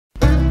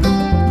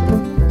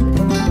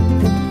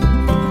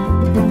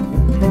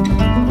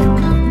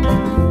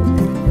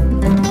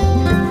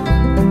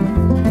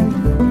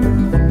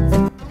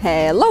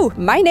Hello,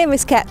 my name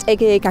is Kat,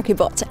 aka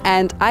Kakibot,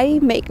 and I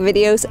make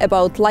videos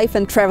about life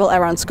and travel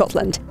around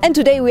Scotland. And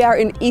today we are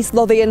in East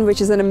Lothian, which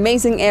is an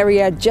amazing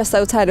area just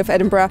outside of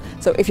Edinburgh.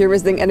 So if you're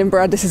visiting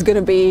Edinburgh, this is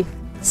gonna be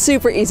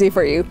super easy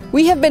for you.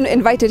 We have been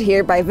invited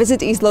here by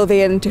Visit East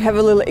Lothian to have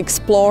a little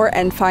explore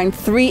and find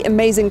 3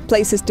 amazing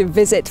places to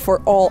visit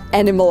for all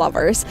animal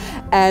lovers.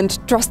 And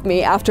trust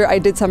me, after I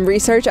did some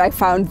research, I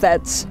found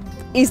that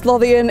East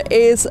Lothian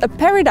is a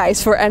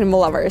paradise for animal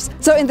lovers.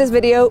 So in this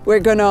video,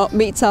 we're gonna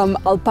meet some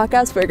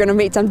alpacas, we're gonna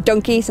meet some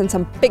donkeys and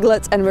some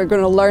piglets, and we're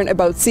gonna learn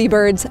about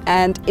seabirds.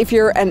 And if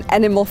you're an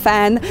animal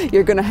fan,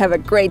 you're gonna have a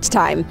great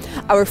time.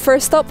 Our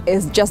first stop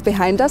is just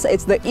behind us.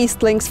 It's the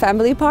East Lynx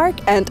Family Park,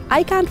 and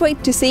I can't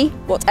wait to see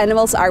what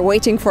animals are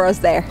waiting for us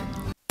there.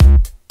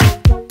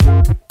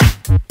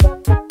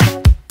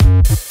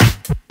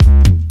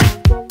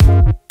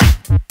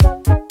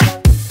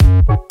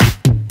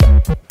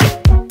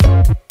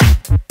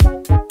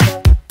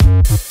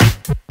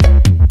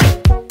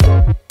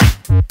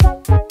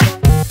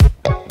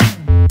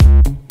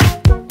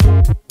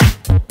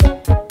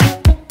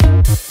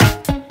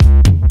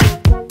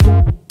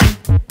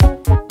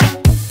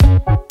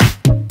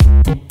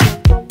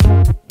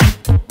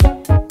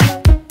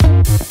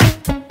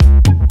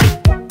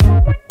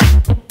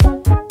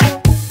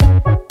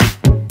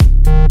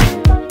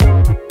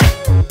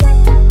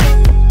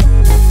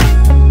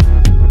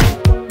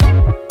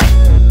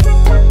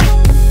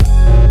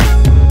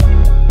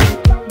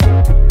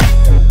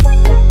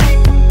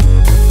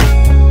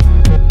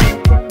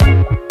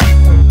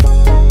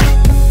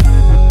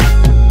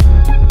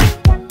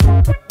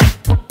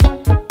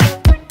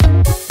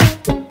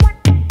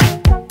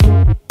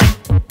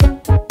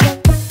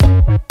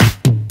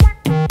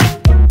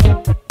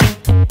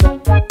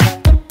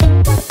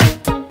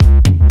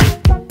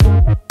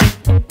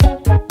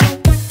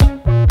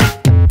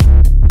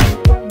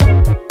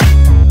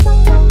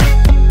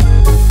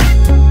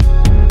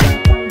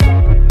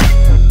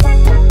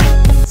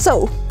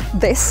 So,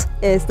 this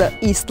is the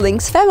East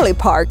Lynx Family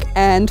Park,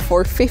 and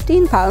for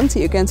 £15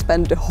 you can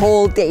spend the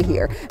whole day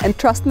here. And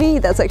trust me,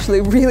 that's actually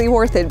really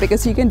worth it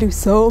because you can do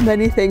so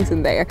many things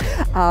in there.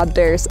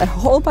 There's a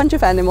whole bunch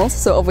of animals,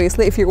 so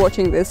obviously if you're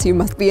watching this you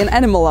must be an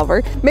animal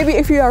lover. Maybe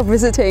if you are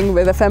visiting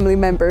with a family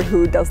member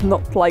who does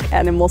not like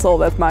animals all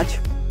that much,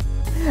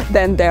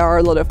 then there are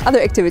a lot of other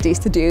activities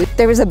to do.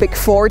 There is a big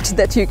fort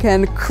that you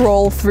can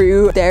crawl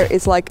through. There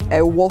is like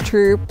a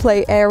water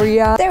play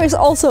area. There is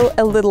also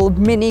a little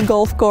mini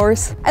golf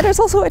course. And there's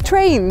also a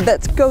train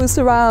that goes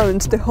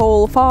around the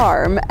whole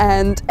farm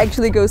and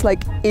actually goes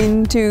like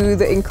into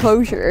the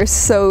enclosures,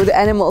 so the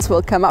animals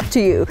will come up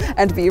to you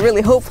and be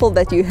really hopeful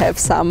that you have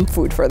some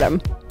food for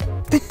them.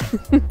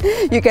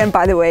 You can,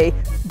 by the way,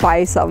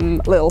 buy some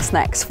little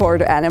snacks for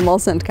the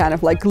animals and kind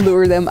of like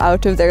lure them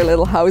out of their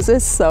little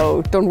houses,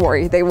 so don't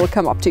worry, they will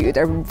come up to you.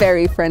 They're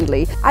very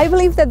friendly. I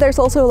believe that there's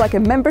also like a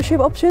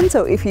membership option,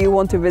 so if you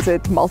want to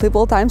visit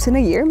multiple times in a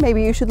year,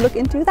 maybe you should look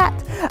into that.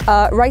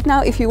 Right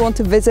now, if you want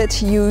to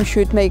visit, you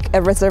should make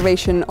a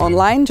reservation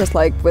online, just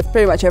like with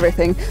pretty much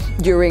everything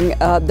during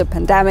the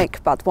pandemic.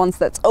 But once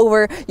that's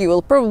over, you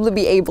will probably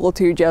be able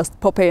to just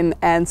pop in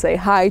and say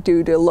hi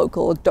to the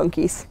local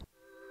donkeys.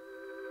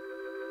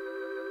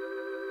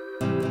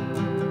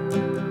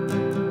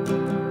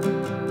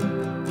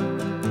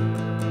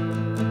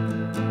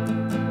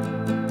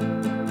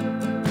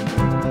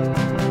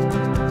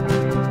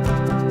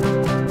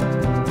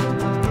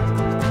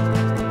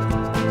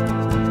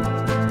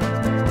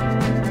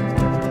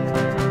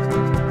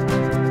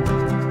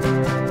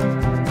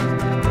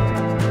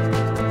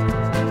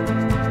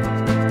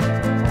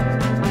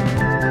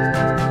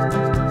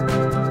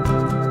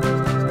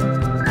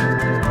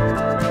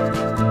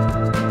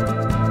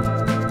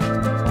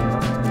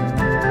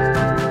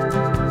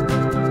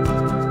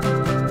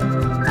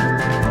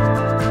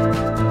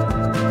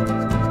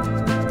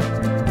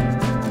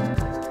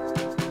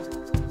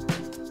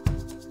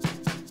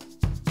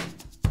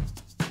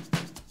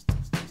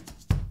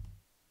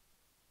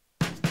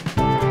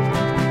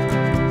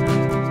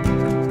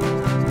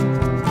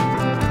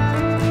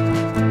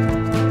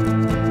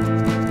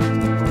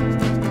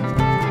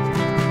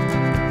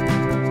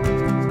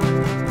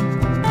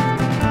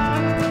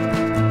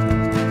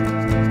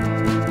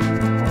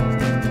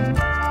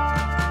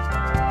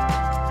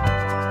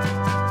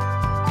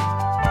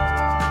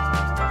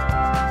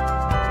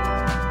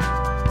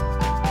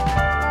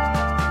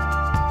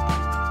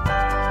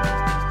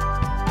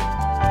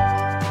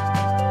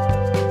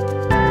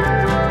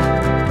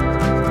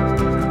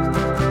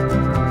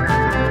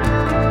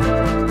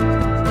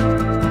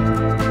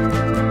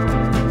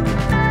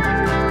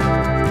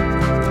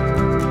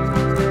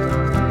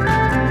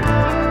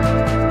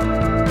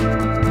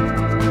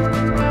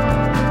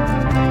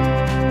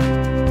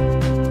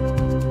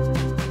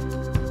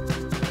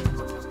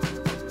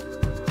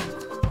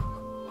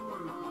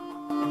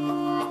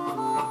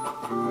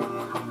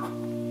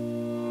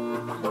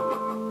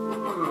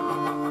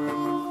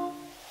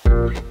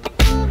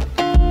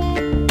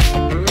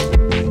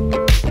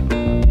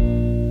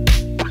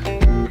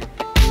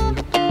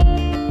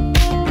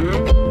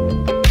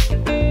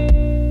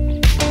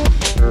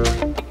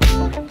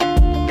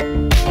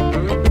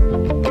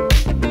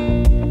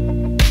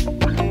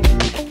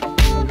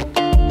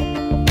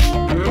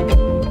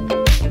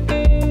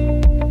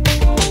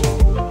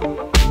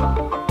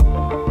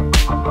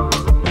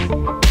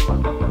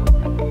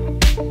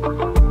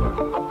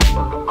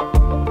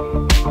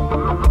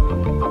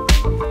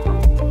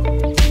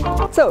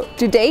 So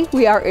today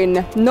we are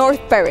in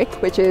North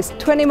Berwick, which is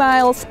 20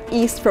 miles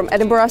east from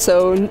Edinburgh,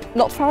 so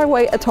not far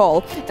away at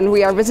all. And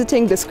we are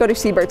visiting the Scottish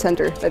Seabird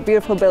Centre, that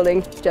beautiful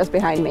building just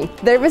behind me.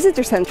 Their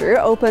visitor centre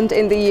opened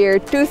in the year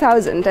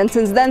 2000, and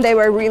since then they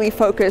were really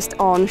focused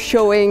on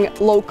showing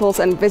locals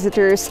and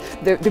visitors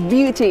the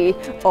beauty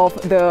of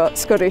the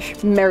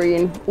Scottish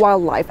marine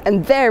wildlife.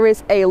 And there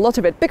is a lot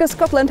of it, because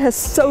Scotland has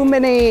so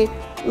many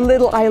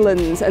little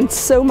islands and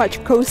so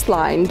much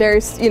coastline.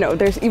 There's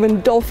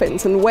even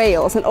dolphins and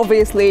whales, and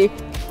obviously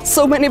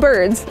so many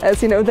birds,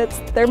 as you know, that's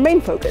their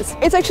main focus.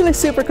 It's actually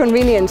super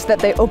convenient that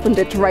they opened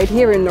it right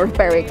here in North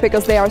Berwick,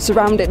 because they are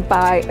surrounded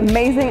by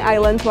amazing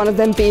islands, one of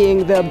them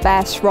being the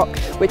Bass Rock,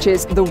 which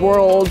is the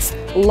world's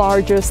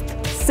largest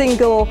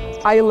single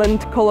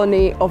island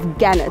colony of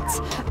gannets.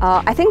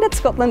 I think that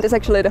Scotland is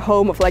actually the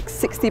home of like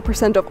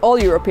 60% of all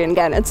European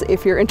gannets,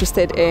 if you're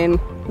interested in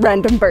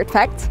random bird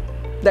facts.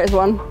 There's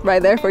one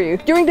right there for you.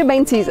 During the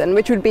main season,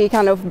 which would be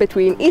kind of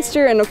between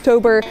Easter and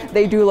October,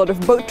 they do a lot of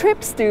boat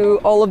trips to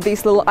all of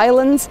these little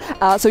islands,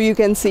 so you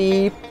can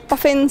see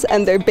puffins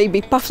and their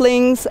baby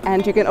pufflings,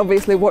 and you can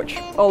obviously watch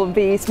all of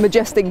these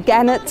majestic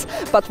gannets.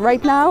 But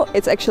right now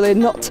it's actually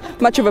not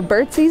much of a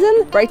bird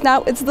season. Right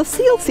now it's the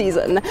seal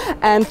season,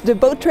 and the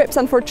boat trips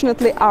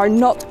unfortunately are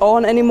not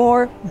on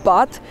anymore,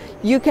 but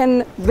you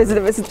can visit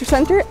a visitor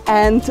centre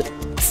and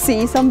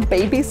see some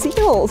baby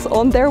seals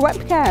on their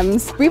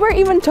webcams. We were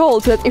even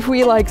told that if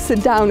we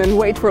sit down and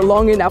wait for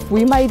long enough,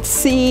 we might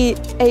see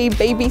a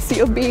baby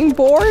seal being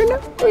born,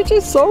 which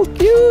is so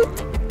cute.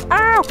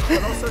 Ow!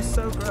 And also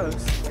so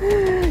gross.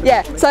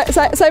 Yeah,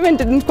 Simon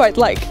didn't quite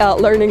like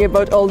learning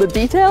about all the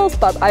details,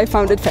 but I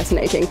found it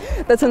fascinating.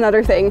 That's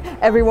another thing.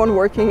 Everyone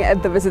working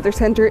at the visitor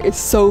center is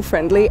so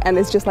friendly and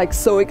is just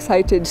so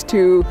excited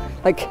to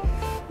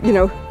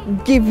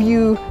give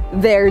you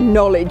their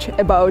knowledge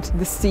about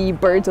the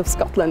seabirds of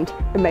Scotland.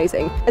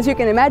 Amazing. As you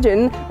can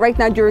imagine, right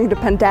now during the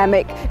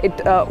pandemic,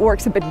 it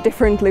works a bit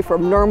differently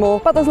from normal,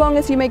 but as long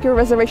as you make your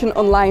reservation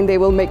online, they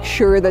will make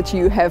sure that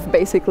you have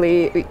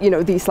basically,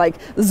 these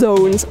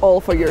zones all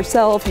for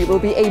yourself. You will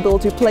be able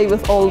to play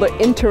with all the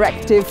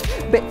interactive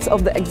bits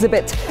of the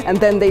exhibit, and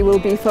then they will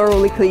be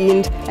thoroughly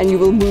cleaned, and you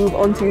will move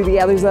on to the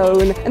other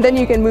zone, and then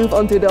you can move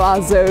on to the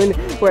last zone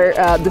where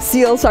the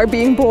seals are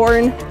being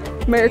born.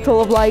 Miracle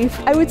of life.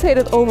 I would say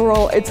that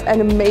overall it's an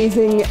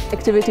amazing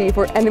activity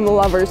for animal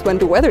lovers when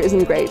the weather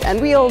isn't great,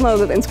 and we all know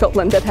that in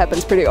Scotland that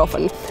happens pretty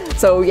often.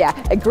 So yeah,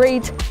 a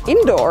great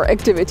indoor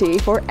activity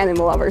for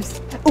animal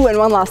lovers. Oh, and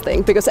one last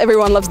thing, because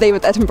everyone loves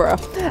David Attenborough.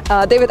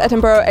 David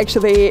Attenborough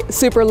actually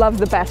super loves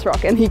the Bass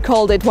Rock, and he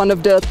called it one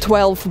of the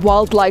 12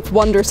 wildlife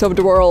wonders of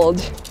the world.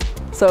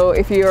 So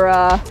if you're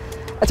a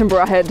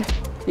Attenborough head,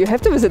 you have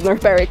to visit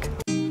North Berwick.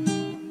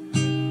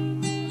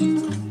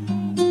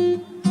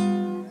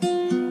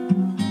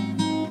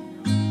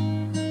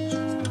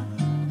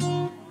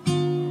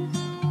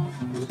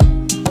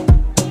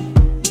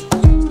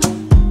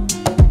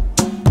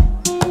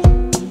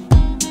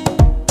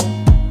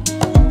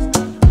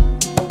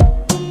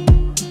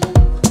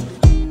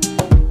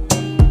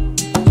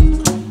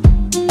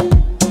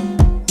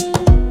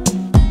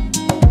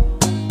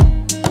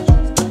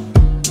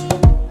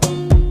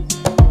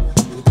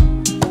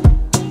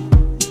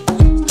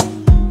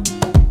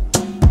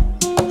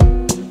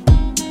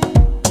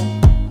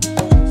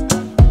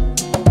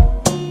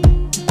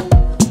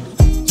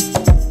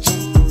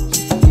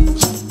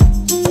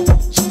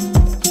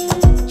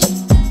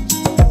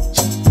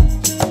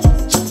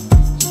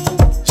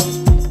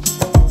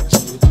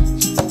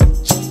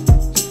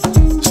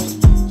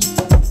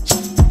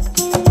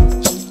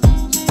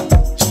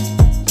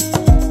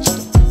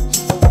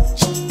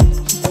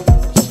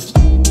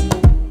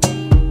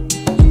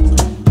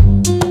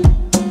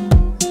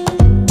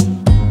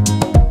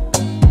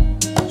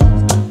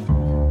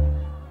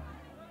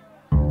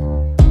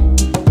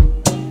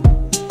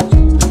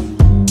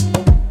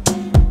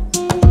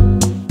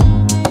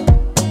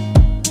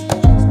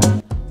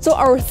 So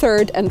our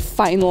third and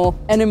final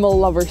animal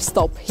lover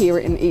stop here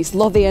in East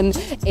Lothian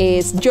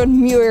is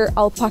John Muir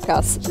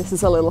Alpacas. This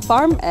is a little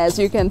farm. As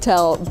you can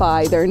tell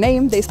by their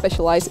name, they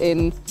specialize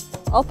in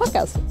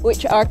alpacas,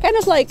 which are kind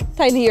of like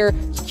tinier,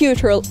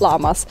 cuter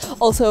llamas.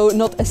 Also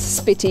not as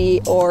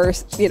spitty or,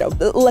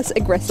 less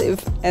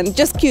aggressive, and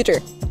just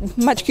cuter,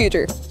 much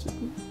cuter.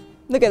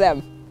 Look at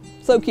them.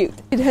 So cute.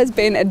 It has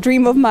been a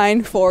dream of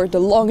mine for the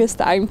longest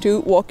time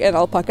to walk an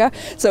alpaca,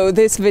 so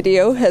this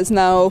video has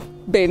now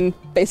been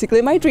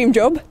basically my dream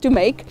job to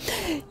make.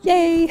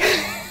 Yay!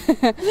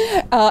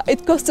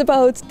 It costs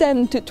about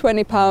 10 to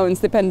 20 pounds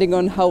depending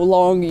on how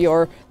long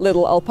your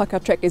little alpaca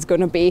trek is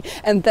gonna be,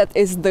 and that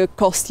is the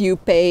cost you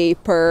pay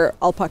per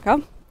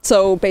alpaca.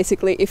 So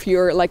basically, if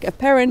you're like a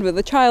parent with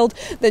a child,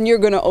 then you're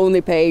gonna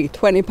only pay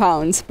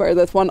 £20 per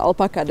that one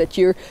alpaca that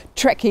you're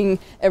trekking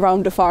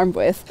around the farm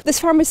with. This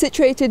farm is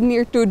situated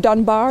near to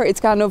Dunbar.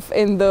 It's kind of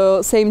in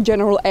the same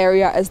general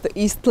area as the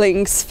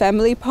Eastlings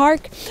Family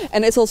Park,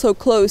 and it's also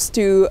close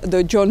to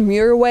the John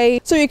Muir Way.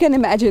 So you can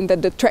imagine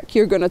that the trek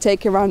you're gonna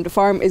take around the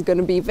farm is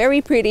gonna be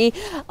very pretty,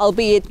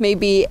 albeit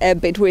maybe a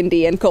bit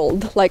windy and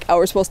cold, like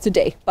ours was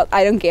today. But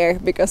I don't care,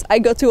 because I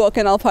got to walk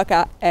an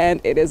alpaca and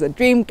it is a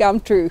dream come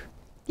true.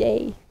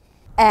 Yay!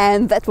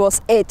 And that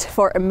was it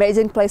for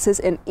amazing places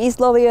in East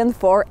Lothian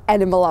for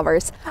animal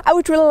lovers. I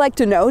would really like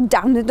to know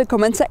down in the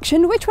comment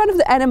section which one of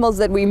the animals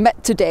that we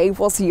met today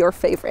was your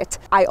favorite.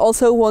 I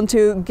also want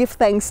to give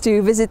thanks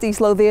to Visit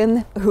East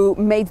Lothian who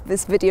made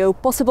this video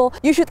possible.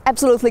 You should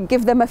absolutely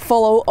give them a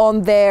follow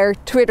on their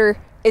Twitter,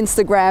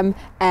 Instagram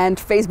and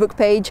Facebook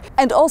page,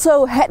 and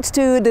also head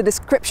to the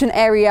description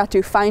area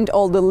to find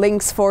all the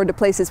links for the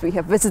places we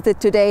have visited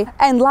today.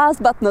 And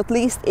last but not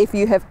least, if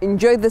you have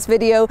enjoyed this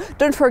video,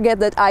 don't forget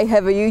that I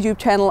have a YouTube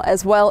channel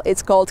as well.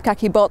 It's called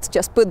KakiBot.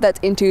 Just put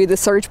that into the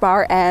search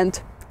bar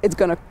and it's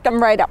gonna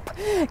come right up.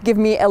 Give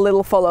me a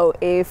little follow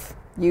if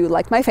you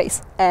like my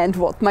face and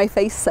what my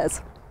face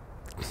says.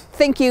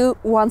 Thank you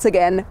once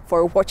again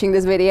for watching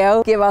this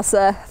video. Give us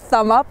a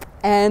thumb up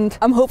and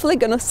I'm hopefully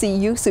gonna see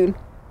you soon.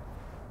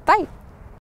 Bye!